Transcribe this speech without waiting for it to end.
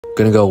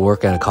Gonna go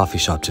work at a coffee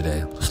shop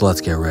today, so let's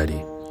get ready.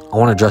 I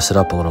want to dress it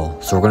up a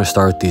little, so we're gonna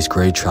start with these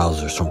gray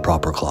trousers from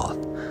Proper Cloth.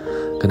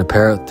 Gonna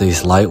pair it with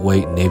these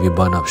lightweight navy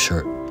button-up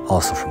shirt,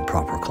 also from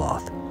Proper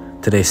Cloth.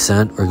 Today's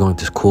scent, we're going with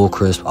this cool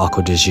crisp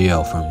Acqua di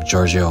Gio from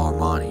Giorgio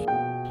Armani.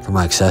 For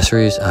my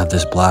accessories, I have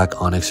this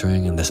black onyx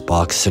ring and this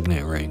box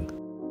signet ring.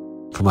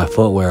 For my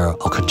footwear,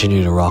 I'll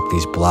continue to rock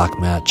these black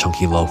matte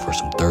chunky loafers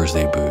from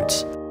Thursday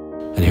boots.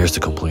 And here's the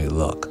complete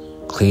look.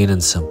 Clean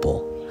and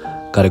simple.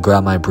 Gotta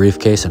grab my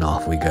briefcase and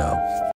off we go.